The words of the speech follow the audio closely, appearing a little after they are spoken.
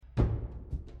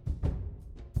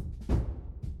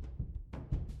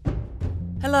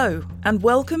Hello, and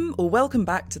welcome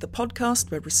back to the podcast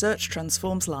where research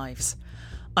transforms lives.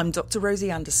 I'm Dr.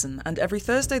 Rosie Anderson, and every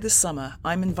Thursday this summer,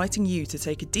 I'm inviting you to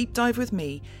take a deep dive with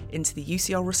me into the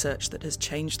UCL research that has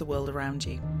changed the world around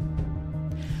you.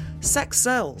 Sex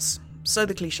sells, so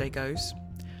the cliche goes.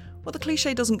 What the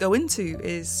cliche doesn't go into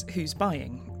is who's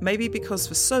buying, maybe because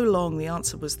for so long the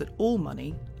answer was that all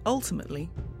money, ultimately,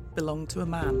 belonged to a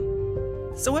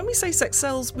man. So when we say sex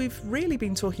sells, we've really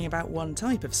been talking about one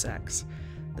type of sex.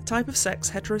 The type of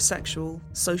sex heterosexual,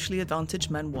 socially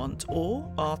advantaged men want, or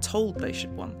are told they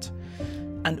should want.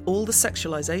 And all the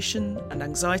sexualization and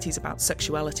anxieties about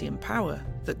sexuality and power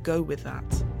that go with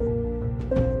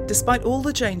that. Despite all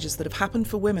the changes that have happened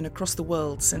for women across the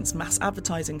world since mass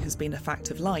advertising has been a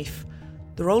fact of life,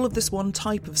 the role of this one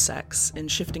type of sex in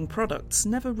shifting products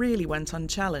never really went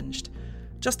unchallenged,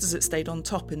 just as it stayed on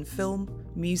top in film,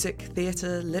 music,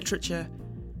 theatre, literature,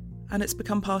 and it's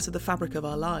become part of the fabric of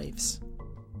our lives.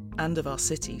 And of our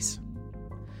cities.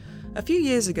 A few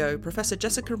years ago, Professor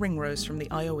Jessica Ringrose from the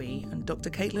IOE and Dr.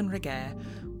 Caitlin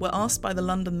Regehr were asked by the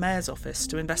London Mayor's Office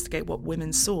to investigate what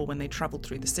women saw when they travelled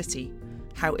through the city,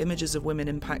 how images of women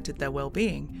impacted their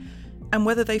well-being, and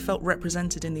whether they felt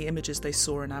represented in the images they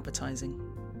saw in advertising.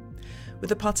 With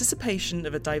the participation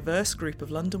of a diverse group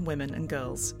of London women and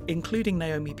girls, including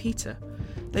Naomi Peter,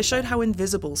 they showed how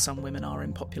invisible some women are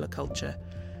in popular culture,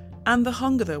 and the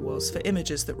hunger there was for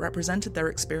images that represented their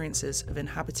experiences of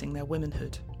inhabiting their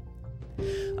womanhood.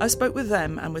 I spoke with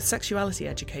them and with sexuality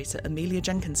educator Amelia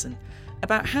Jenkinson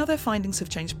about how their findings have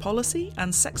changed policy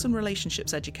and sex and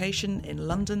relationships education in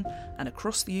London and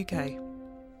across the UK.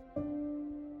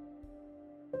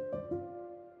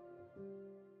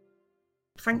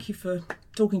 Thank you for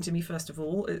talking to me, first of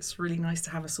all. It's really nice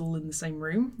to have us all in the same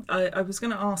room. I was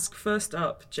going to ask first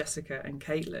up Jessica and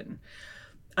Caitlin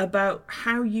about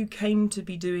how you came to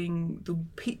be doing the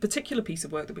particular piece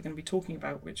of work that we're going to be talking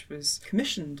about, which was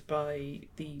commissioned by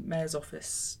the Mayor's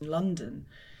Office in London.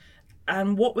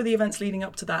 And what were the events leading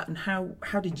up to that, and how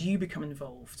did you become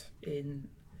involved in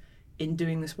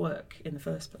doing this work in the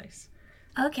first place?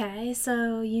 Okay,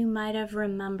 so you might have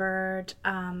remembered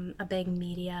a big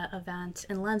media event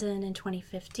in London in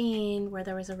 2015 where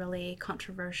there was a really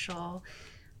controversial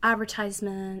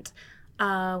advertisement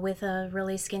with a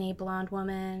really skinny blonde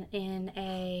woman in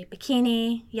a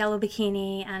bikini, yellow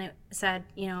bikini, and it said,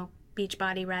 beach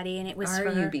body ready, and it was Are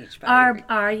for you beach body ready?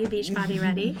 Are you beach body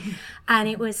ready? And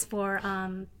it was for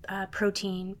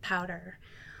protein powder,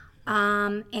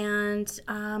 and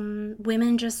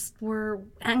women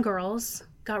and girls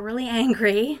got really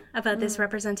angry about this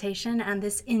representation and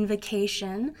this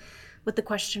invocation with the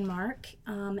question mark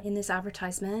in this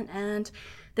advertisement, and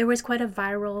there was quite a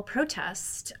viral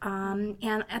protest. And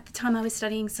at the time I was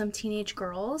studying some teenage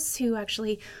girls who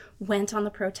actually went on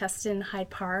the protest in Hyde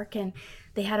Park, and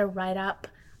they had a write-up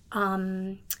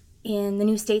in the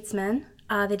New Statesman.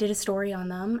 They did a story on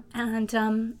them,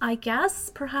 and I guess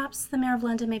perhaps the Mayor of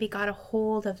London maybe got a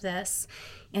hold of this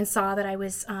and saw that I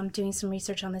was doing some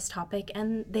research on this topic,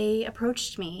 and they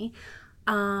approached me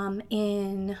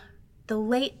in the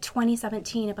late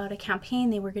 2017 about a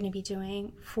campaign they were going to be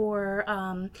doing for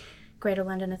Greater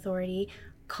London Authority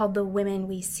called The Women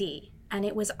We See. And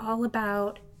it was all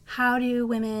about how do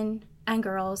women and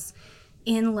girls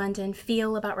in London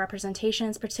feel about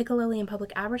representations, particularly in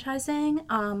public advertising,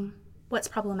 what's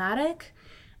problematic,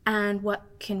 and what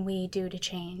can we do to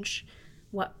change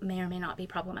what may or may not be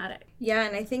problematic. Yeah,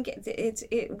 and I think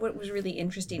what was really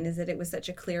interesting is that it was such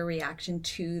a clear reaction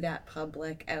to that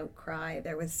public outcry.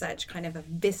 There was such kind of a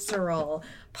visceral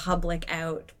public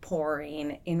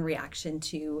outpouring in reaction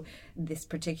to this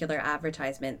particular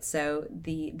advertisement. So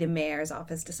the Mayor's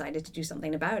Office decided to do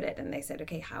something about it, and they said,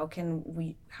 okay, how can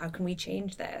we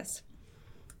change this?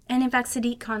 And in fact,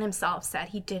 Sadiq Khan himself said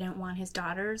he didn't want his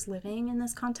daughters living in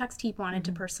this context. He wanted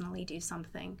to personally do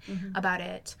something about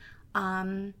it.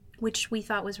 Which we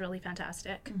thought was really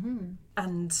fantastic. Mm-hmm.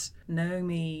 And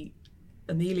Naomi,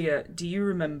 Amelia, do you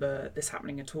remember this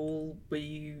happening at all?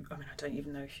 I don't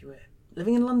even know if you were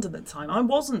living in London at the time. I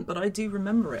wasn't, but I do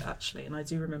remember it actually, and I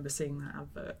do remember seeing that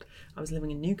advert. I was living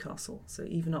in Newcastle, so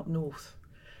even up north,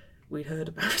 we'd heard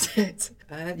about it.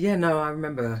 I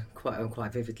remember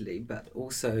quite vividly, but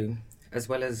also, as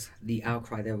well as the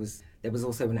outcry, there was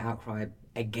also an outcry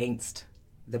against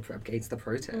the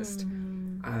protest.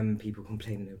 People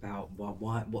complaining about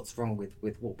what's wrong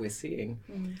with what we're seeing.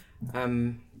 I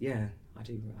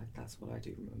do. That's what I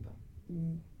do remember.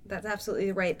 That's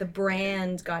absolutely right. The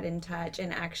brand got in touch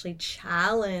and actually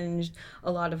challenged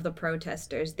a lot of the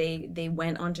protesters. They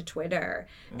went onto Twitter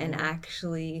and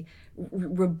actually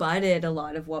rebutted a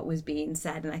lot of what was being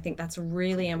said. And I think that's a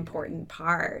really important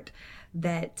part,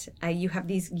 that you have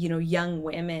these, young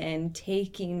women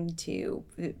taking to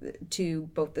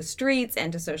both the streets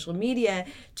and to social media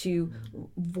to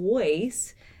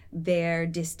voice their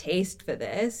distaste for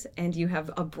this. And you have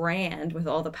a brand with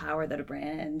all the power that a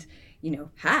brand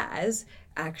has,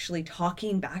 actually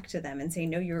talking back to them and saying,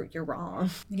 no, you're wrong.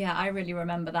 Yeah, I really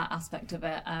remember that aspect of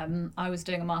it. I was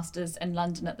doing a master's in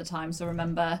London at the time, so I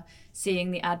remember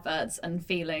seeing the adverts and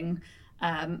feeling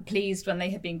pleased when they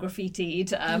had been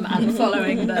graffitied, and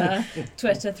following the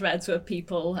Twitter threads with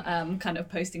people kind of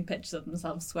posting pictures of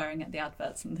themselves swearing at the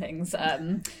adverts and things.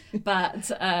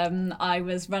 But I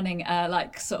was running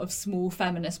a sort of small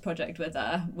feminist project with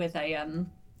a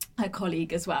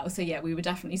colleague as well, so yeah, we were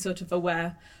definitely sort of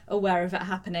aware of it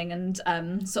happening,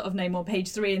 and sort of No More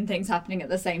Page 3 and things happening at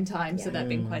the same time. So there'd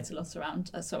been quite a lot around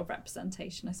a sort of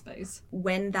representation, I suppose.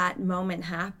 When that moment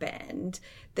happened,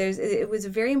 it was a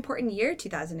very important year,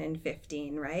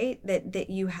 2015, right? That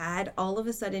you had all of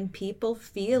a sudden people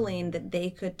feeling that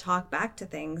they could talk back to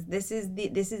things. This is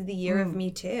the year of Me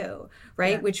Too,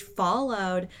 right? Yeah. Which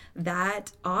followed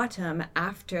that autumn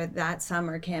after that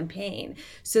summer campaign.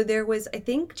 So there was, I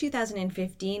think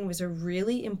 2015 was a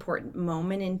really important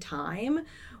moment in time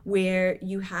where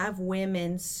you have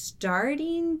women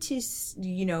starting to,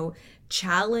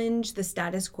 challenge the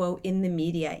status quo in the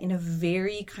media in a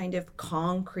very kind of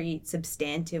concrete,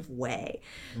 substantive way.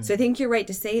 So I think you're right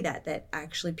to say that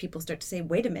actually people start to say,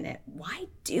 wait a minute, why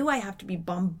do I have to be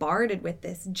bombarded with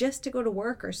this just to go to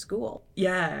work or school?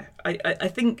 Yeah, I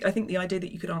think the idea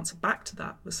that you could answer back to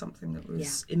that was something that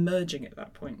was emerging at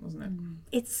that point, wasn't it?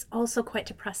 It's also quite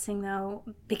depressing though,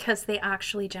 because they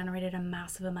actually generated a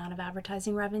massive amount of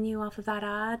advertising revenue off of that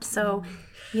ad. So,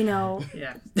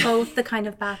 both the kind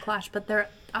of backlash, but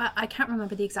I can't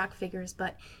remember the exact figures,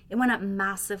 but it went up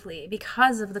massively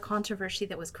because of the controversy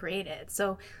that was created.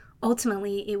 So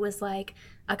ultimately it was like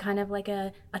a kind of like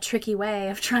a tricky way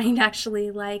of trying to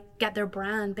actually get their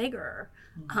brand bigger,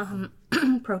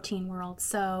 protein world.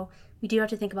 So we do have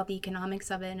to think about the economics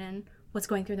of it and what's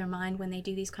going through their mind when they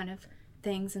do these kind of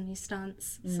things and these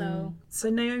stunts. So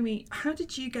Naomi, how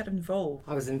did you get involved?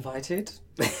 I was invited.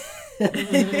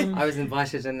 I was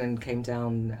invited and then came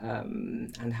down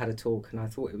and had a talk, and I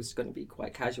thought it was going to be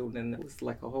quite casual, and it was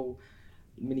like a whole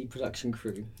mini production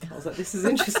crew. I was like, this is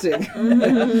interesting.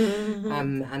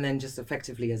 And then just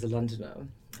effectively as a Londoner,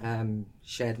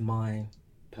 shared my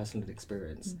personal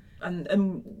experience.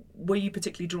 And were you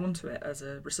particularly drawn to it as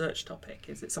a research topic?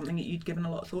 Is it something that you'd given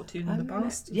a lot of thought to in the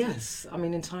past? Yes, I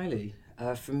mean, entirely.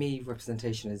 For me,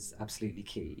 representation is absolutely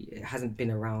key. It hasn't been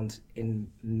around in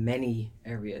many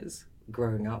areas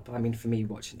growing up. I mean, for me,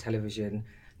 watching television,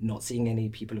 not seeing any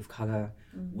people of colour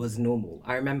was normal.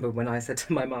 I remember when I said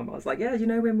to my mum, I was like, yeah,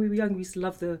 when we were young, we used to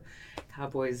love the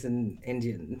cowboys and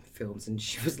Indian films. And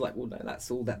she was like, well, no, that's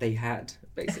all that they had,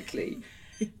 basically.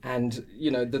 And,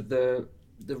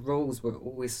 the roles were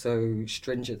always so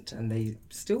stringent, and they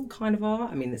still kind of are.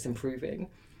 I mean, it's improving,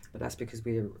 but that's because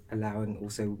we're allowing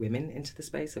also women into the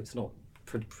space. So it's not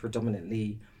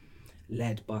predominantly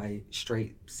led by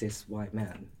straight, cis, white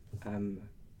men.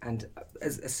 And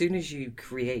as soon as you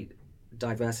create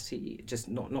diversity, just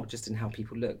not just in how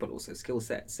people look, but also skill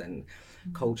sets and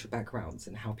culture backgrounds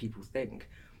and how people think,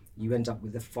 you end up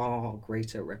with a far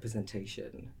greater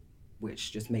representation,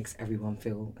 which just makes everyone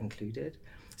feel included.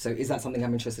 So is that something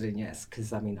I'm interested in? Yes,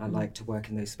 because I mean, I like to work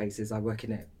in those spaces. I work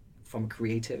in it from a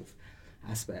creative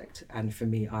aspect. And for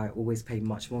me, I always pay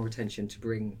much more attention to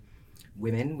bring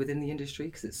women within the industry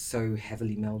because it's so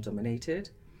heavily male dominated,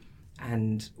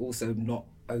 and also not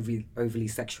overly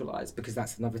sexualized, because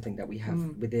that's another thing that we have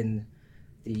within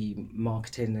the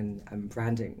marketing and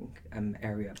branding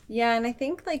area. Yeah, and I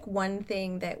think one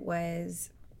thing that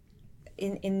was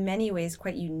in many ways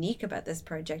quite unique about this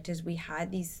project is we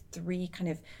had these three kind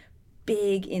of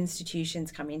big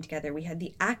institutions coming together. We had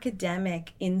the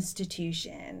academic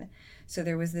institution. So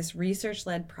there was this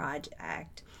research-led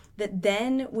project that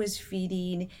then was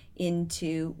feeding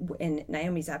into, and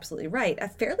Naomi's absolutely right, a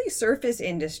fairly surface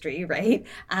industry, right?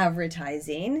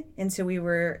 Advertising. And so we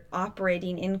were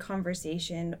operating in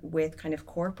conversation with kind of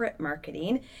corporate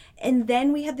marketing. And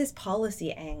then we had this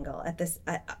policy angle at this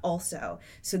also.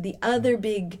 So the other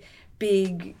big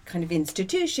kind of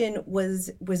institution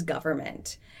was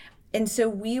government. And so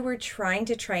we were trying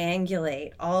to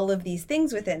triangulate all of these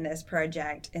things within this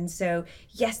project. And so,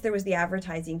 yes, there was the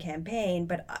advertising campaign,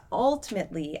 but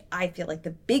ultimately, I feel like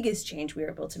the biggest change we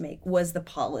were able to make was the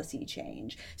policy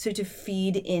change. So to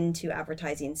feed into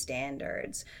advertising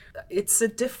standards. It's a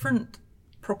different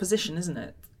proposition, isn't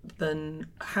it? Then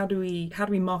how do we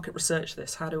market research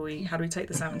this? How do we take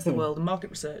this out into the world and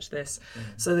market research this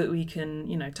so that we can,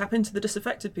 you know, tap into the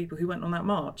disaffected people who went on that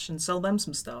march and sell them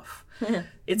some stuff?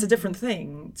 It's a different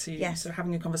thing to sort of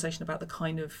having a conversation about the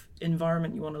kind of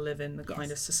environment you want to live in, the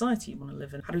kind of society you want to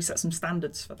live in. How do we set some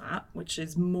standards for that, which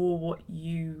is more what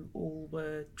you all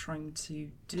were trying to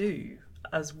do,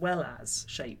 as well as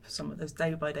shape some of those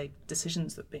day-by-day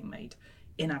decisions that are being made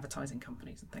in advertising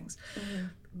companies and things.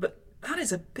 But that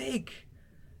is a big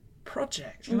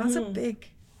project, and that's a big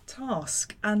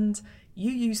task. And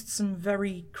you used some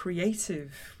very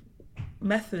creative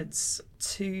methods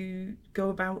to go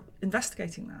about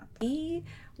investigating that. We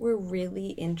were really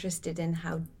interested in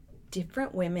how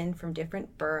different women from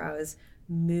different boroughs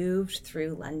moved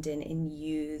through London and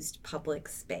used public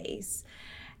space.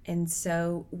 And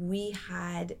so we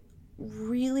had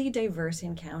really diverse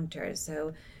encounters.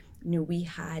 So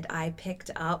I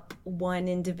picked up one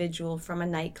individual from a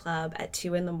nightclub at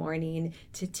 2 a.m.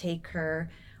 to take her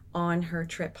on her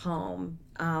trip home.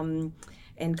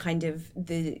 And kind of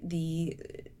the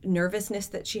nervousness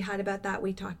that she had about that,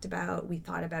 we talked about. We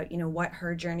thought about, what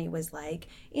her journey was like,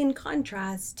 in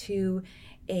contrast to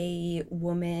a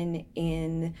woman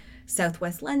in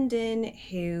Southwest London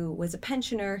who was a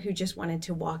pensioner who just wanted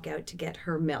to walk out to get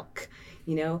her milk,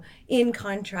 in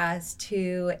contrast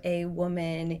to a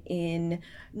woman in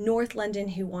North London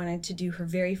who wanted to do her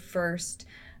very first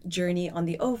journey on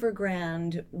the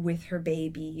overground with her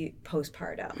baby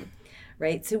postpartum,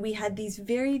 right? So we had these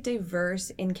very diverse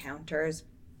encounters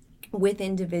with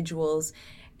individuals.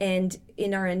 And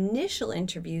in our initial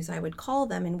interviews, I would call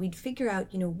them and we'd figure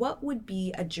out, what would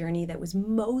be a journey that was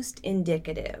most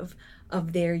indicative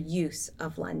of their use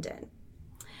of London.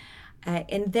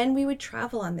 And then we would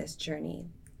travel on this journey.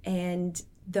 And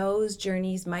those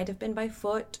journeys might have been by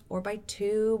foot or by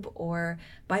tube or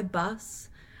by bus.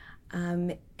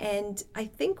 And I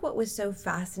think what was so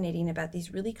fascinating about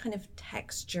these really kind of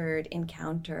textured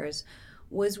encounters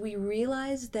was we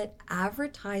realized that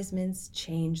advertisements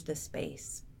change the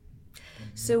space.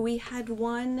 So we had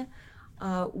one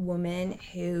woman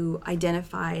who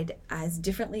identified as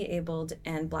differently abled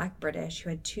and Black British,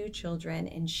 who had 2 children,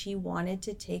 and she wanted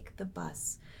to take the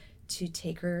bus to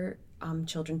take her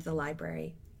children to the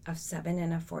library, a 7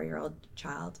 and a 4-year-old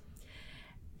child.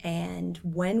 And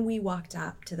when we walked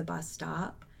up to the bus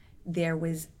stop, there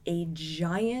was a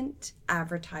giant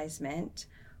advertisement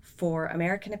for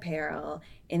American Apparel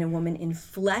in a woman in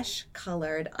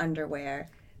flesh-colored underwear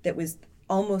that was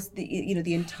almost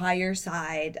the entire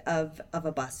side of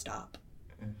a bus stop.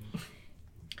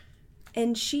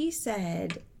 And she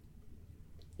said,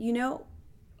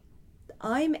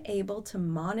 I'm able to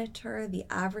monitor the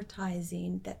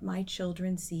advertising that my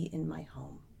children see in my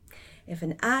home. If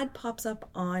an ad pops up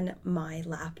on my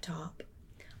laptop,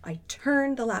 I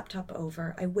turn the laptop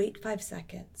over, I wait 5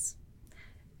 seconds,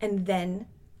 and then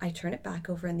I turn it back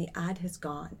over and the ad has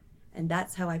gone. And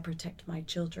that's how I protect my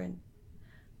children.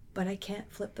 But I can't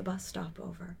flip the bus stop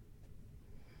over.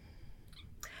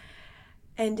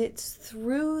 And it's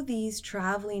through these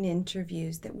traveling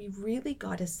interviews that we really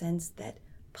got a sense that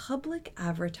public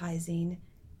advertising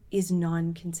is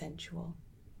non-consensual.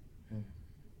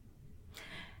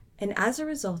 And as a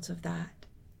result of that,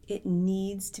 it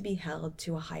needs to be held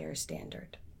to a higher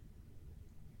standard.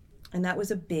 And that was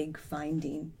a big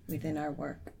finding within our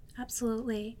work.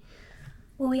 Absolutely.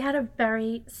 Well, we had a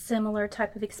very similar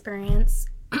type of experience.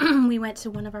 We went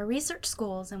to one of our research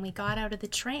schools and we got out of the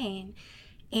train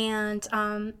and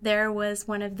there was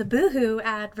one of the Boohoo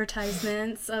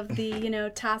advertisements of the,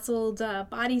 tasseled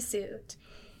bodysuit.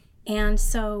 And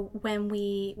so when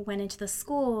we went into the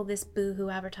school, this Boohoo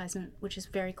advertisement, which is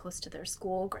very close to their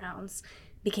school grounds,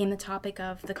 became the topic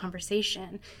of the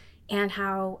conversation, and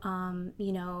how,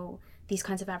 these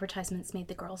kinds of advertisements made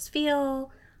the girls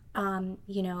feel.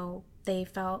 They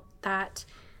felt that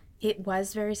it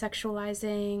was very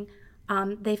sexualizing.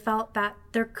 They felt that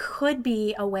there could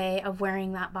be a way of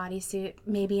wearing that bodysuit,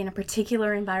 maybe in a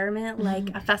particular environment, like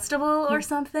a festival or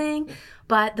something.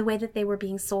 But the way that they were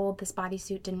being sold, this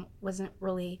bodysuit wasn't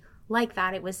really like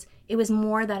that. It was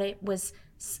more that it was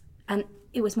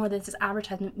more that this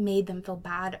advertisement made them feel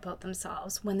bad about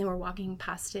themselves when they were walking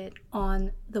past it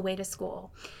on the way to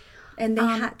school. And they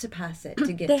had to pass it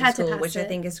to get to school, which I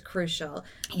think is crucial.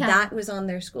 Yeah. That was on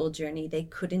their school journey. They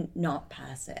couldn't not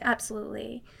pass it.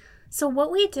 Absolutely. So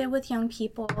what we did with young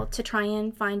people to try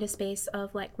and find a space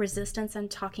of like resistance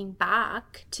and talking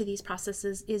back to these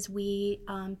processes is we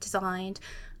designed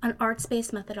an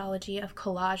arts-based methodology of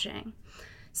collaging.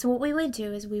 So what we would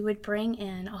do is we would bring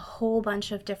in a whole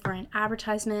bunch of different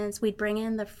advertisements. We'd bring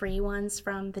in the free ones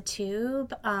from the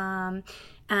Tube and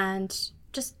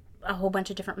just a whole bunch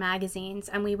of different magazines,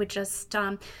 and we would just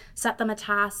set them a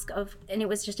task of, and it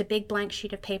was just a big blank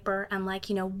sheet of paper, and like,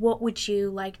 you know, what would you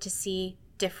like to see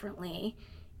differently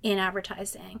in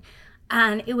advertising?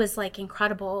 And it was like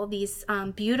incredible, these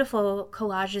beautiful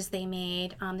collages they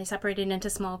made. They separated into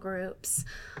small groups,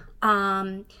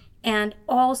 and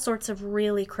all sorts of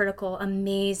really critical,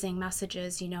 amazing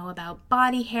messages, you know, about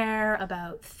body hair,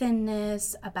 about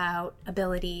thinness, about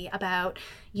ability, about,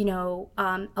 you know,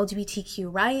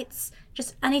 LGBTQ rights,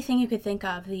 just anything you could think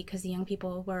of, because the young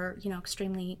people were, you know,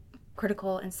 extremely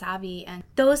critical and savvy. And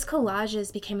those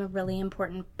collages became a really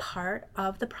important part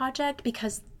of the project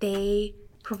because they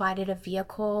provided a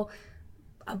vehicle,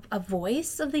 a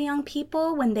voice of the young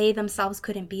people when they themselves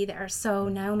couldn't be there. So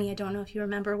Naomi, I don't know if you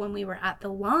remember when we were at the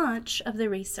launch of the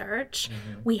research,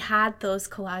 we had those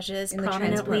collages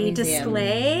prominently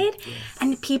displayed,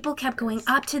 and people kept going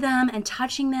up to them and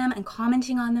touching them and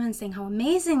commenting on them and saying how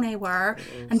amazing they were.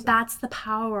 And that's the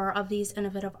power of these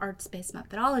innovative arts-based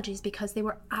methodologies, because they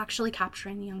were actually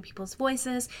capturing the young people's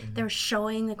voices. They were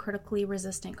showing the critically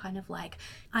resistant kind of like,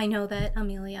 I know that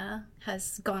Amelia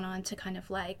has gone on to kind of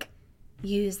like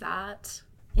use that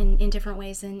in different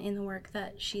ways in the work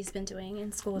that she's been doing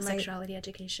in School of Sexuality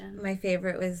Education. My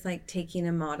favorite was like taking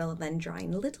a model and then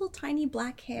drawing little tiny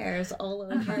black hairs all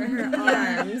over her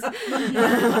arms. And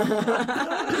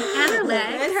her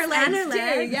legs. And her legs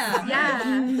too, yeah. Yeah.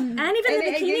 And even the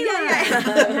bikini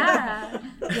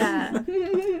line. Yeah.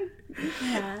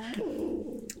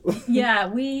 Yeah,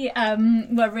 we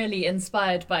were really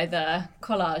inspired by the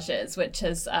collages, which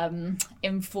has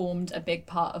informed a big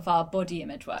part of our body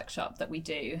image workshop that we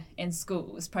do in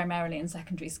schools, primarily in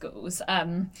secondary schools.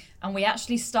 And we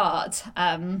actually start,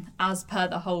 as per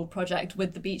the whole project,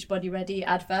 with the Beachbody Ready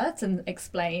advert and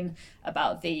explain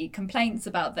about the complaints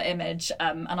about the image,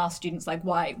 and ask students like,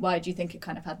 why do you think it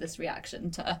kind of had this reaction,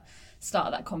 to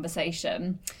start that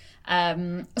conversation.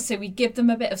 So we give them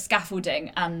a bit of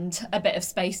scaffolding and a bit of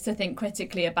space to think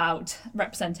critically about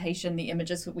representation, the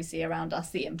images that we see around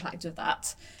us, the impact of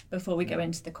that, before we go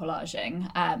into the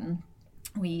collaging.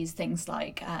 We use things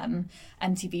like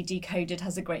MTV Decoded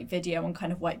has a great video on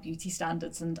kind of white beauty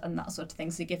standards and that sort of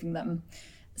thing. So giving them,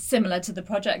 similar to the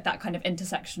project, that kind of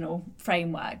intersectional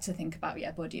framework to think about,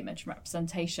 body image and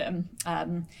representation.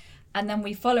 And then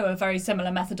we follow a very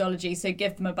similar methodology. So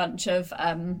give them a bunch of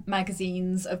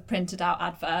magazines of printed out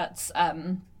adverts,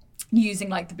 using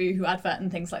like the Boohoo advert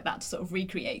and things like that to sort of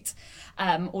recreate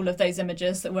all of those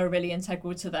images that were really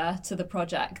integral to the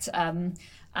project.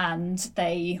 And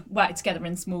they work together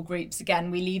in small groups. Again,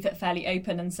 we leave it fairly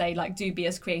open and say, like, do be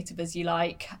as creative as you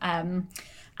like.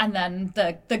 And then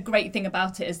the great thing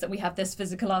about it is that we have this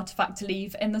physical artifact to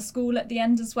leave in the school at the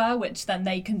end as well, which then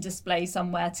they can display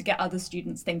somewhere to get other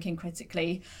students thinking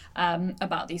critically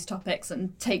about these topics,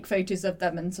 and take photos of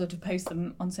them and sort of post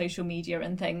them on social media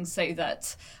and things, so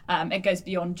that it goes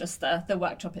beyond just the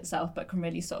workshop itself, but can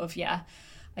really sort of,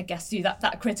 I guess, do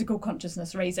that critical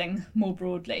consciousness raising more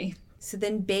broadly. So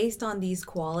then, based on these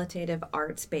qualitative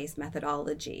arts-based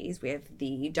methodologies, we have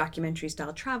the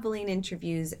documentary-style traveling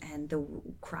interviews and the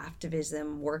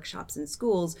craftivism workshops in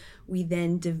schools. We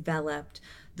then developed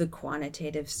the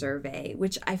quantitative survey,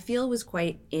 which I feel was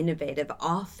quite innovative.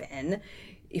 Often,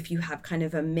 if you have kind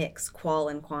of a mix, qual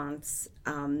and quants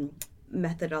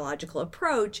methodological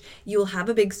approach, you'll have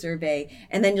a big survey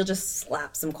and then you'll just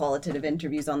slap some qualitative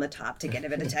interviews on the top to get a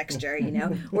bit of texture,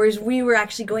 whereas we were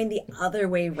actually going the other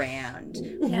way around.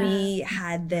 We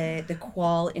had the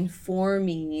qual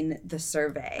informing the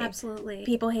survey. Absolutely.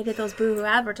 People hated those Boohoo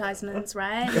advertisements,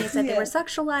 right? They said they were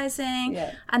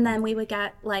sexualizing, and then we would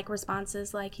get like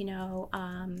responses like,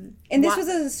 and this was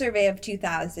a survey of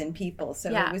 2,000 people, so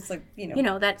it was like,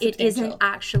 that it isn't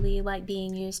actually like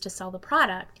being used to sell the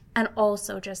product. And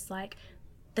also just like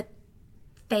the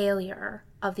failure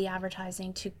of the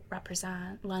advertising to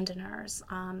represent Londoners.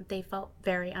 They felt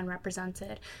very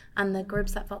unrepresented. And the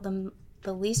groups that felt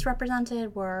the least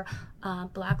represented were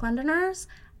Black Londoners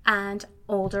and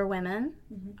older women.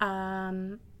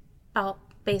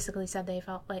 Basically said they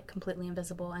felt like completely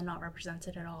invisible and not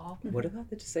represented at all. What about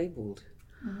the disabled?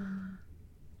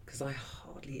 because I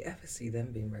hardly ever see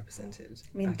them being represented.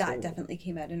 I mean, at that all. definitely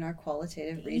came out in our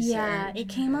qualitative research. Yeah, it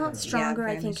came out stronger,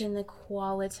 I very think, much. in the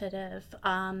qualitative.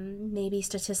 Maybe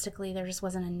statistically there just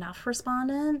wasn't enough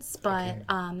respondents, but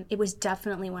it was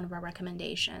definitely one of our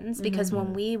recommendations, because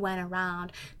when we went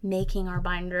around making our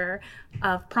binder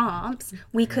of prompts,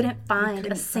 we couldn't find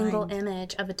a single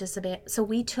image of a disability. So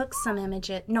we took some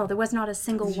images. No, there was not a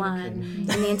single one in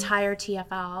the entire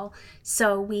TFL.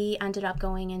 So we ended up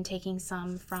going and taking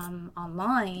some from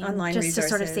online just to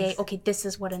sort of say, resources. okay, this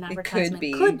is what an advertisement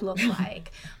be. could look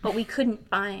like. But we couldn't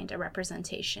find a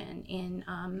representation in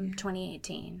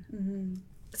 2018.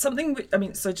 Something, I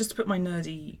mean, so just to put my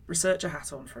nerdy researcher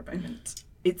hat on for a moment,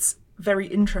 it's very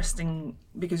interesting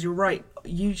because you're right.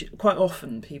 Quite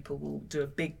often people will do a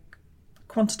big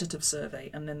quantitative survey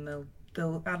and then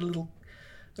they'll add a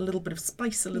little bit of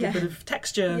spice, a little bit of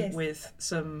texture with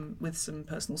some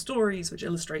personal stories, which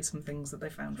illustrate some things that they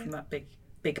found from that big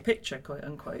picture, quote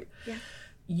unquote. Yeah.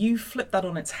 You flip that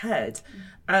on its head,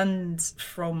 and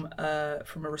from a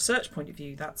research point of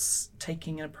view, that's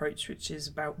taking an approach which is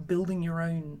about building your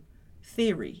own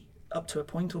theory up to a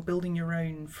point, or building your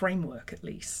own framework at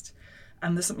least.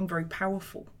 And there's something very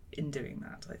powerful in doing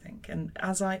that, I think. And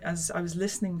as I was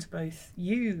listening to both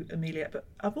you, Amelia, but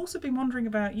I've also been wondering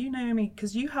about you, Naomi,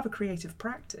 because you have a creative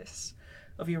practice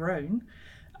of your own.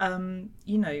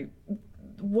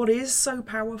 What is so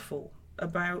powerful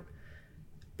about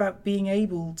being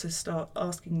able to start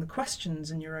asking the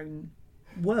questions in your own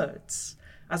words,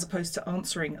 as opposed to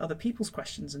answering other people's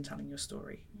questions and telling your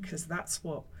story, because that's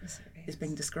what is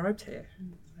being described here.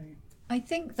 So. I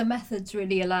think the methods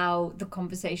really allow the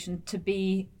conversation to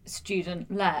be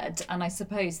student-led, and I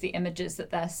suppose the images that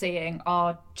they're seeing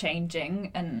are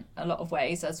changing in a lot of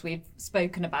ways, as we've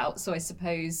spoken about. So I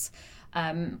suppose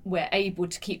we're able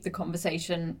to keep the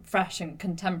conversation fresh and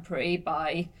contemporary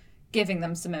by giving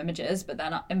them some images, but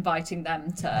then inviting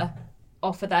them to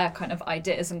offer their kind of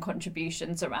ideas and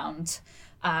contributions around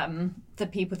the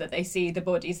people that they see, the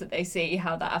bodies that they see,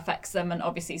 how that affects them. And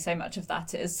obviously so much of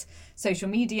that is social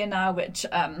media now, which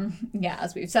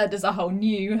as we've said, is a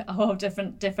whole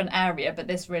different area, but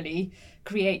this really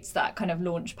creates that kind of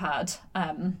launch pad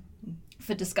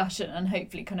for discussion, and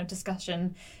hopefully kind of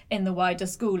discussion in the wider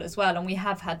school as well. And we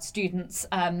have had students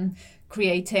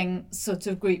creating sort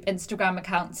of group Instagram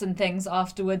accounts and things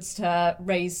afterwards to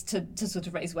sort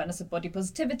of raise awareness of body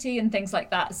positivity and things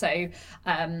like that. So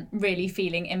really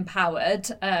feeling empowered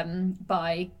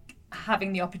by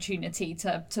having the opportunity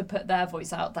to put their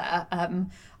voice out there.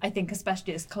 I think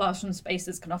especially as classroom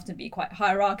spaces can often be quite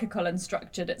hierarchical and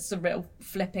structured, it's a real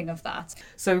flipping of that.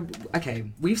 So,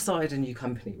 okay, we've started a new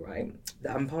company, right?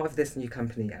 I'm part of this new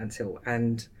company, Until,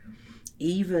 and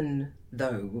even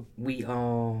though we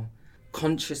are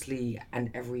consciously and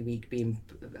every week being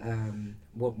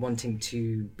wanting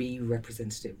to be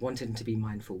representative, wanting to be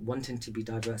mindful, wanting to be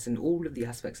diverse in all of the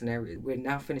aspects and areas, we're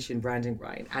now finishing branding,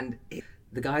 right? And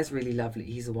the guy's really lovely,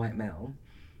 he's a white male,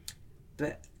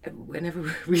 but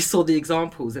whenever we saw the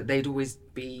examples, that they'd always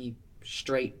be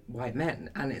straight white men,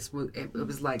 and it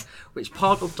was like, which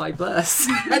part of diverse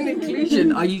and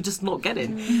inclusion are you just not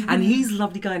getting? And he's a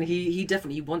lovely guy, and he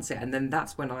definitely wants it. And then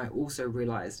that's when I also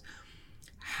realized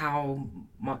how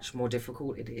much more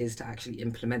difficult it is to actually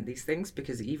implement these things,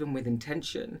 because even with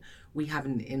intention, we have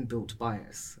an inbuilt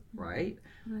bias, right?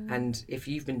 And if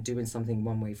you've been doing something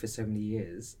one way for so many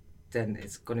years, then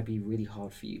it's going to be really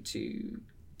hard for you to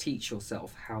teach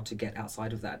yourself how to get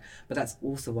outside of that. But that's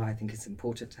also why I think it's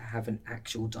important to have an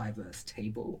actual diverse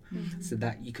table, so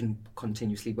that you can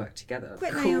continuously work together.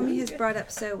 What Naomi has brought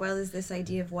up so well is this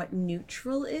idea of what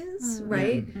neutral is,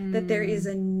 right? That there is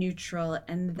a neutral,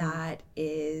 and that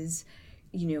is,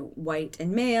 white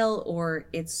and male, or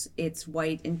it's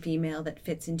white and female that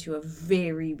fits into a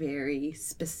very, very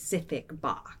specific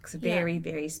box, very,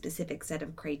 very specific set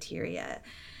of criteria.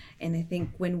 And I think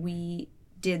when we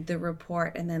did the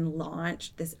report and then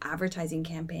launched this advertising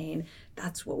campaign,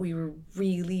 that's what we were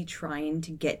really trying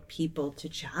to get people to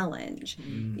challenge,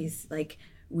 is like,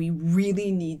 we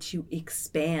really need to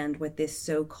expand what this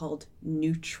so-called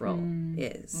neutral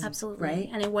is. Absolutely. Right?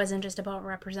 And it wasn't just about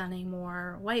representing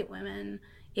more white women.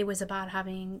 It was about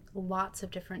having lots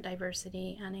of different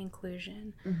diversity and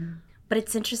inclusion. But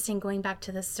it's interesting going back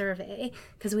to the survey,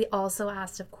 because we also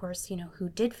asked, of course, who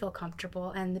did feel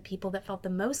comfortable, and the people that felt the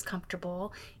most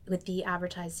comfortable with the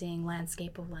advertising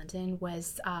landscape of London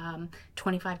was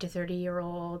 25 to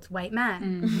 30-year-old white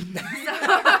men.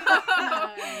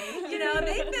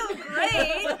 they feel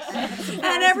great,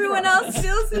 and everyone else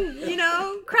feels,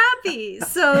 crappy.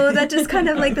 So that just kind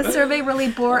of like the survey really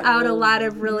bore out a lot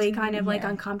of really kind of like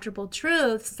uncomfortable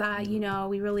truths that,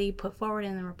 we really put forward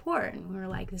in the report. And we were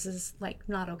like, this is like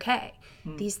not okay.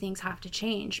 These things have to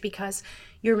change because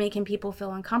you're making people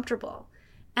feel uncomfortable.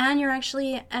 And you're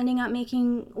actually ending up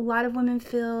making a lot of women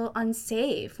feel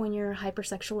unsafe when you're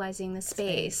hypersexualizing the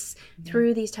space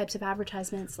through these types of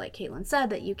advertisements, like Caitlin said,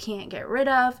 that you can't get rid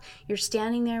of. You're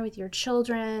standing there with your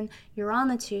children, you're on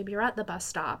the tube, you're at the bus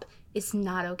stop. It's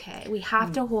not okay. We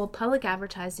have to hold public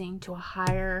advertising to a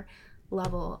higher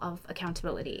level of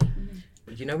accountability.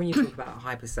 When you talk about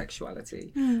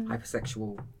hypersexuality,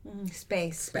 hypersexual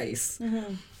space,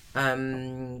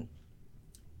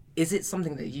 is it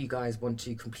something that you guys want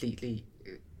to completely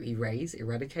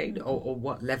eradicate, or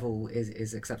what level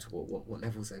is acceptable? What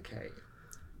level's okay?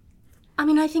 I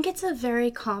mean, I think it's a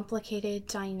very complicated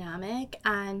dynamic,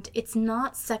 and it's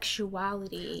not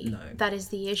sexuality that is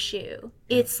the issue.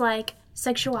 It's like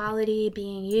sexuality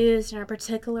being used in a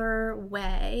particular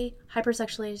way,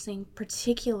 hypersexualizing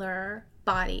particular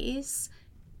bodies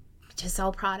to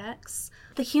sell products.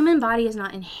 The human body is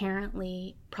not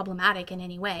inherently problematic in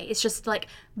any way. It's just like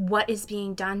what is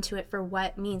being done to it for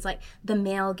what means, like the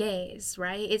male gaze,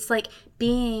 right? It's like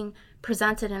being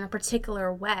presented in a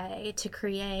particular way to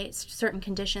create certain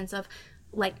conditions of,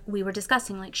 like we were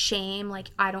discussing, like shame,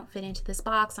 like I don't fit into this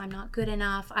box, I'm not good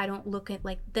enough, I don't look at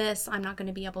like this, I'm not going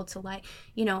to be able to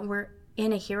we're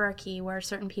in a hierarchy where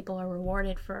certain people are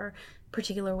rewarded for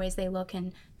particular ways they look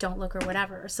and don't look or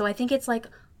whatever. So I think it's like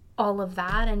all of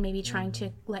that, and maybe trying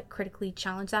to like critically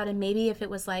challenge that. And maybe if it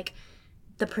was like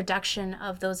the production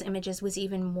of those images was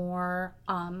even more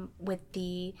with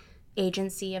the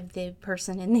agency of the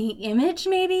person in the image,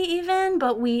 maybe even,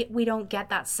 but we don't get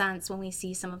that sense when we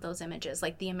see some of those images,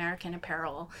 like the American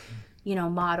Apparel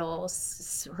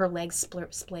models, her legs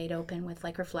splayed open with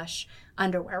like her flesh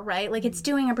underwear, right? Like it's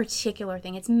doing a particular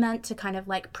thing. It's meant to kind of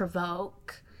like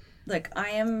provoke. Look,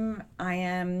 I'm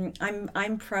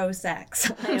pro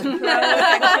sex. I am pro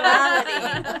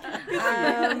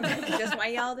sexuality. Just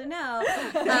want y'all to know.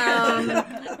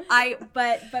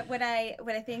 But what I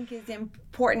think is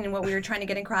important, and what we were trying to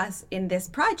get across in this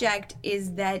project,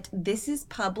 is that this is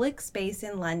public space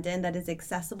in London that is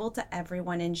accessible to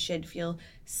everyone and should feel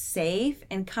safe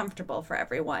and comfortable for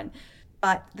everyone.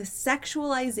 But the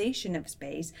sexualization of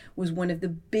space was one of the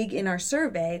biggest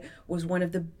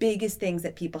things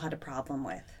that people had a problem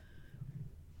with.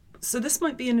 So this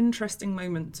might be an interesting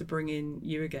moment to bring in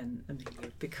you again, Amelia,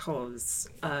 because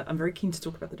I'm very keen to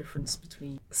talk about the difference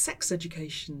between sex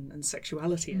education and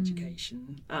sexuality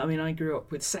education. I mean, I grew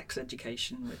up with sex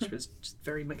education, which was just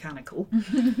very mechanical,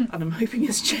 and I'm hoping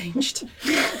it's changed.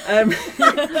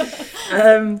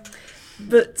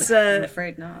 But I'm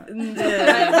afraid not.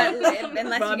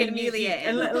 Unless you get Amelia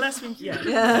in.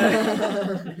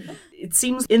 It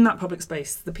seems in that public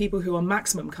space, the people who are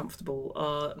maximum comfortable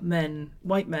are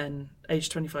white men,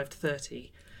 aged 25 to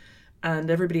 30, and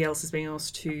everybody else is being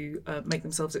asked to make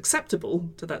themselves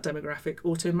acceptable to that demographic,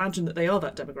 or to imagine that they are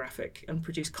that demographic and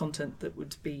produce content that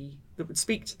would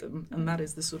speak to them, and that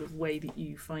is the sort of way that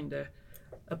you find a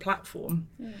platform.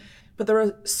 But there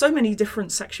are so many different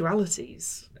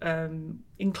sexualities,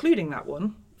 including that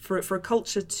one. For a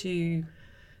culture to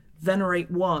venerate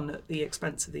one at the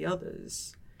expense of the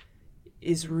others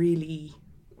is really,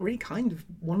 really kind of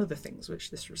one of the things which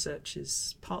this research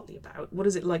is partly about. What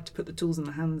is it like to put the tools in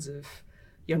the hands of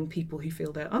young people who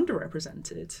feel they're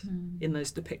underrepresented in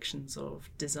those depictions of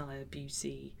desire,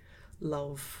 beauty,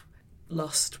 love,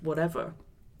 lust, whatever?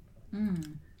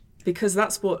 Because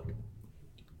that's what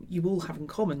you all have in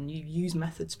common. You use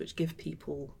methods which give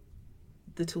people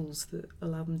the tools that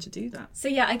allow them to do that. So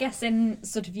yeah, I guess in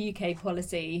sort of UK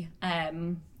policy,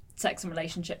 sex and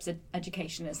relationships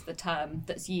education is the term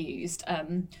that's used.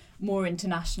 More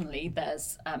internationally,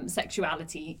 there's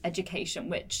sexuality education,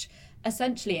 which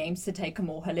essentially aims to take a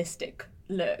more holistic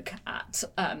look at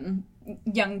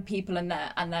young people and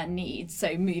their needs.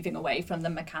 So moving away from the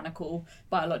mechanical,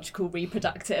 biological,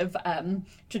 reproductive,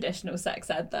 traditional sex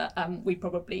ed that we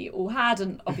probably all had,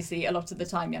 and obviously a lot of the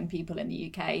time young people in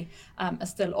the UK are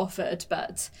still offered.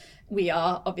 But we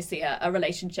are obviously a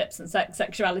relationships and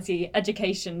sexuality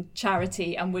education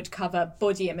charity, and would cover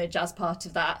body image as part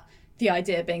of that. The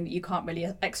idea being that you can't really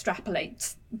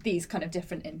extrapolate these kind of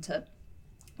different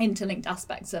interlinked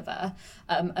aspects of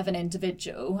an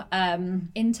individual.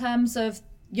 In terms of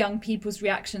young people's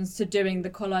reactions to doing the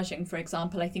collaging, for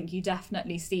example, I think you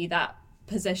definitely see that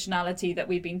positionality that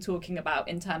we've been talking about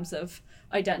in terms of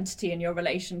identity and your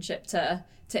relationship to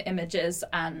images,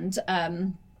 and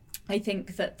I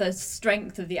think that the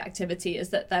strength of the activity is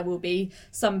that there will be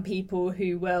some people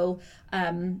who will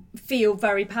feel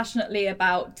very passionately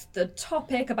about the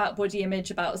topic, about body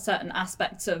image, about certain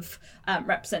aspects of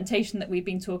representation that we've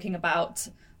been talking about,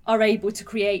 are able to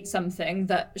create something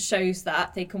that shows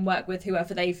that they can work with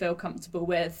whoever they feel comfortable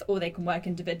with, or they can work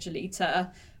individually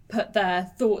to put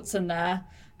their thoughts and their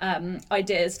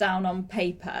ideas down on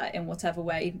paper in whatever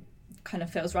way kind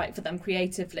of feels right for them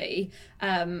creatively.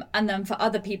 And then for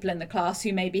other people in the class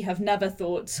who maybe have never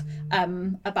thought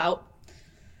about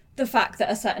the fact that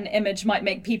a certain image might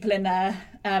make people in their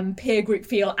peer group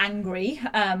feel angry,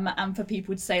 and for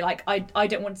people to say, like, I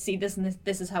don't want to see this, and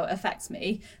this is how it affects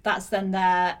me, that's then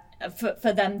there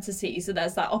for them to see. So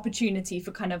there's that opportunity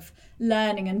for kind of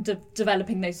learning and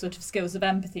developing those sort of skills of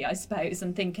empathy, I suppose,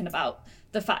 and thinking about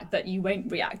the fact that you won't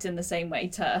react in the same way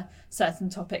to certain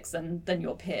topics than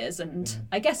your peers, and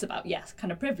I guess about, yes,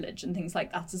 kind of privilege and things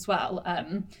like that as well,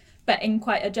 but in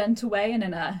quite a gentle way and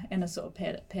in a sort of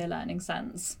peer learning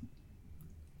sense.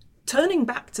 Turning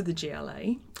back to the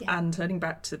GLA and turning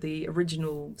back to the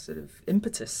original sort of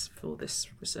impetus for this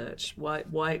research,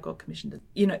 why it got commissioned,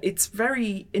 you know, it's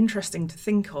very interesting to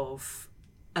think of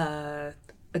a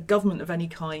government of any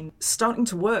kind starting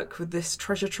to work with this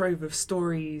treasure trove of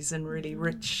stories and really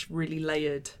rich, really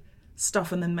layered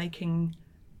stuff, and then making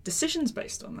decisions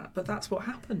based on that. But that's what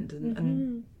happened.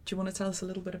 And do you want to tell us a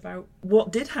little bit about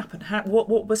what did happen?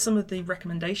 What were some of the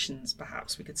recommendations,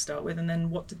 perhaps we could start with, and then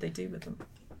what did they do with them?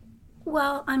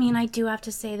 Well, I mean, I do have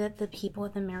to say that the people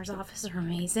at the mayor's office are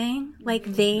amazing. Like,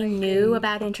 they knew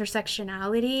about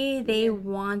intersectionality. They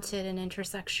wanted an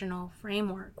intersectional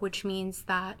framework, which means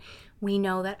that we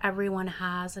know that everyone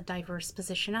has a diverse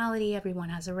positionality, everyone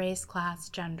has a race, class,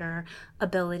 gender,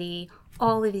 ability,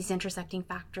 all of these intersecting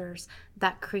factors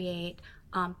that create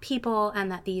people,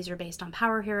 and that these are based on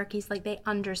power hierarchies. Like, they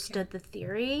understood the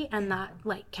theory, and that,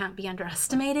 like, can't be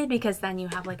underestimated, because then you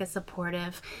have, like, a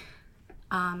supportive,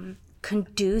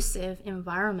 conducive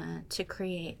environment to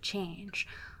create change.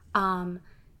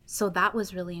 So that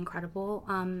was really incredible.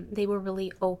 They were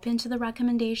really open to the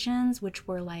recommendations, which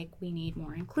were like, we need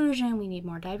more inclusion, we need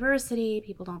more diversity,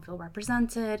 people don't feel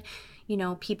represented, you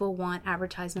know, people want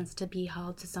advertisements to be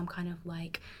held to some kind of,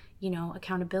 like, you know,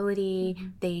 accountability.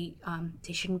 They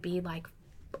shouldn't be, like,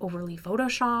 overly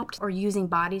photoshopped or using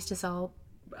bodies to sell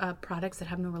products that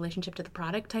have no relationship to the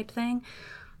product type thing.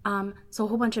 So a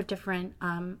whole bunch of different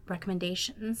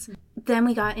recommendations. Then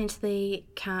we got into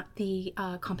the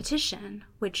competition,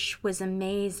 which was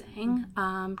amazing.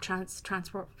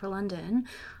 Transport for London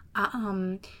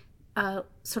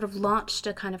sort of launched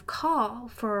a kind of call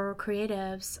for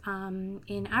creatives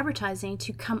in advertising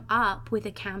to come up with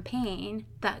a campaign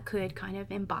that could kind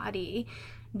of embody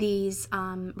these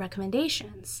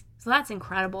recommendations. So that's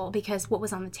incredible, because what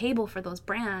was on the table for those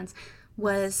brands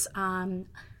was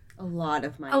a lot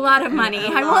of money.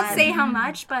 I won't say how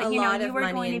much, but, you know, you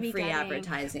were going to be free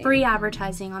getting free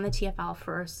advertising on the TfL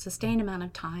for a sustained amount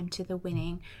of time to the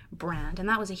winning brand. And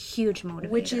that was a huge motivator.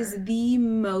 Which is the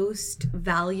most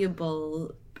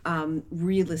valuable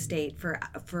real estate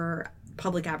for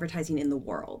public advertising in the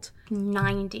world.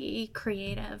 90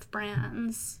 creative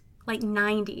brands. Like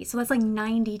 90. So that's like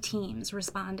 90 teams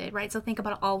responded, right? So think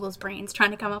about all those brains trying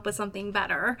to come up with something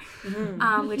better,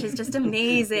 which is just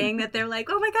amazing that they're like,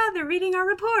 oh my God, they're reading our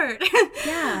report.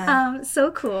 Yeah.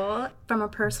 So cool. From a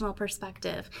personal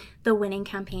perspective, the winning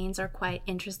campaigns are quite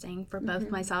interesting for both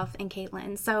myself and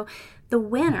Caitlin. So the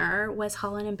winner was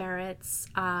Holland & Barrett's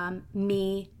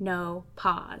Me No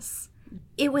Pause.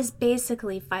 It was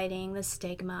basically fighting the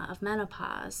stigma of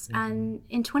menopause. And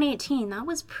in 2018, that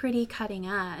was pretty cutting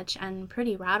edge and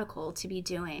pretty radical to be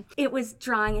doing. It was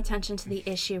drawing attention to the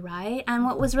issue, right? And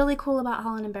what was really cool about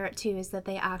Holland & Barrett, too, is that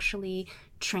they actually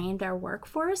trained their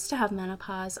workforce to have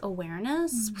menopause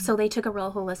awareness. So they took a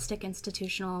real holistic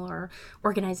institutional or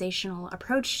organizational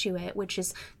approach to it, which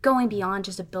is going beyond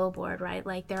just a billboard, right?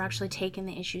 Like, they're actually taking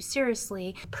the issue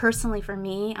seriously. Personally, for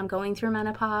me, I'm going through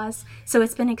menopause, so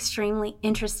it's been extremely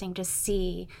interesting to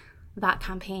see that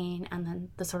campaign and then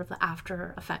the sort of the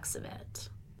after effects of it.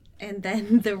 And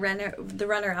then the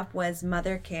runner-up was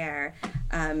Mother Care,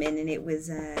 and it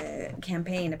was a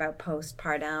campaign about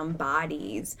postpartum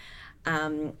bodies.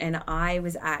 And I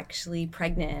was actually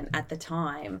pregnant at the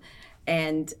time.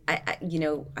 And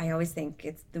I always think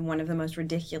it's one of the most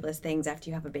ridiculous things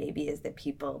after you have a baby is that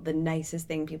the nicest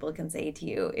thing people can say to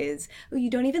you is, "Oh,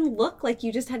 you don't even look like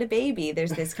you just had a baby."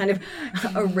 There's this kind of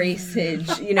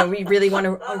erasage, we really want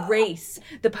to erase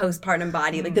the postpartum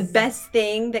body. Like the best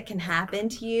thing that can happen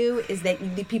to you is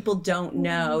that the people don't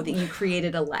know that you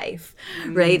created a life,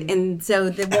 right? And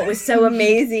so what was so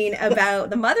amazing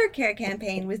about the Mother Care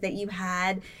campaign was that you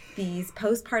had these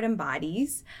postpartum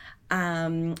bodies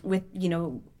with,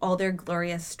 all their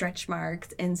glorious stretch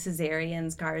marks and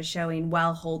cesarean scars showing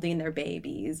while holding their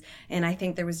babies. And I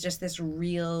think there was just this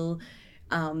real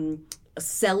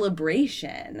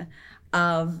celebration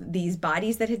of these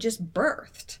bodies that had just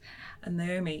birthed. And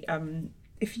Naomi,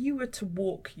 if you were to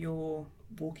walk your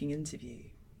walking interview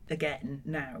again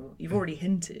now, you've already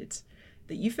hinted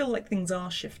that you feel like things are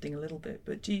shifting a little bit,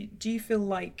 but do you feel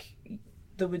like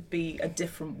there would be a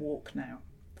different walk now?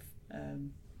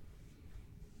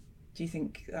 Do you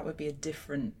think that would be a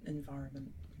different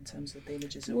environment in terms of the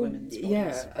images of women's bodies?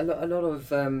 Yeah, a lot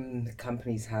of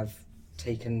companies have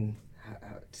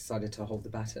decided to hold the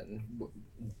baton,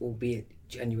 albeit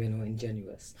genuine or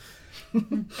ingenuous.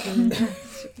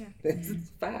 It's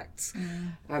facts.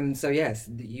 So yes,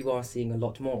 you are seeing a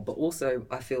lot more, but also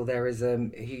I feel there is a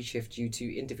huge shift due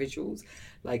to individuals.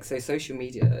 So social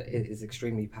media is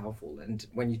extremely powerful, and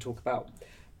when you talk about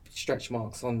stretch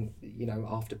marks on,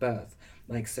 after birth,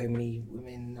 so many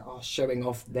women are showing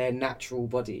off their natural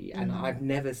body, and I've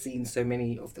never seen so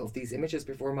many of these images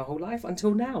before in my whole life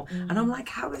until now. And I'm like,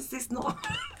 how is this not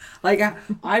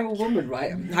I'm a woman,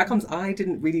 right? How comes I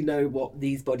didn't really know what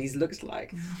these bodies looked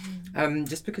like?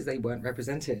 Just because they weren't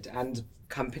represented. And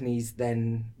companies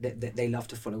then they love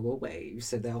to follow a wave,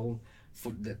 so they'll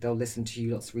listen to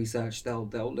you, lots of research,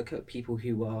 they'll look at people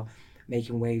who are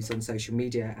making waves on social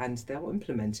media and they'll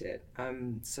implement it.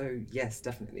 So yes,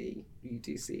 definitely you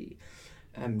do see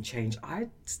change. I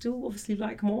still obviously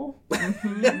like more,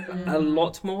 a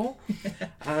lot more,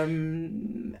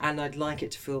 and I'd like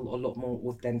it to feel a lot more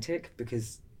authentic,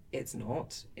 because it's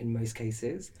not in most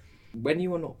cases. When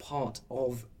you are not part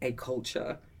of a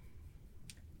culture,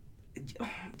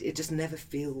 it just never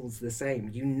feels the same.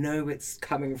 It's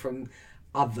coming from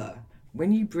other.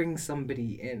 When you bring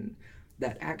somebody in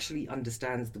that actually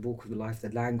understands the walk of the life, the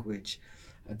language,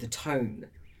 the tone,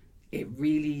 it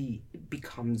really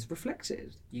becomes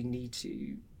reflected. You need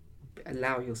to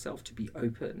allow yourself to be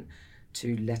open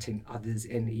to letting others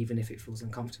in, even if it feels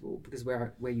uncomfortable, because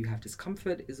where you have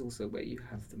discomfort is also where you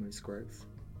have the most growth.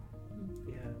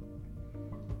 Yeah.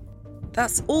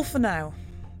 That's all for now.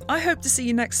 I hope to see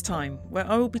you next time, where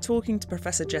I will be talking to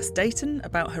Professor Jess Dayton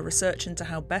about her research into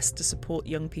how best to support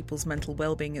young people's mental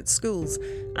well-being at schools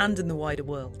and in the wider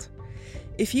world.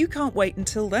 If you can't wait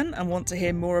until then and want to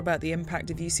hear more about the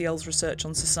impact of UCL's research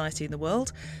on society and the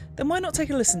world, then why not take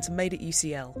a listen to Made at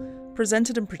UCL,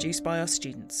 presented and produced by our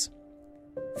students.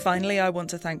 Finally, I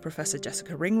want to thank Professor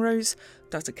Jessica Ringrose,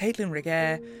 Dr. Caitlin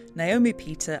Reguer, Naomi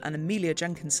Peter and Amelia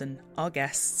Jenkinson, our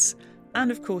guests, and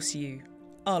of course you,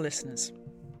 our listeners.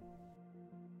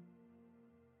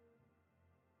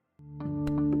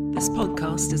 This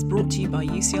podcast is brought to you by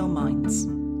UCL Minds,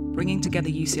 bringing together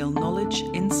UCL knowledge,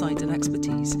 insight and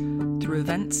expertise through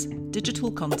events,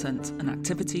 digital content and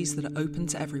activities that are open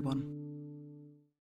to everyone.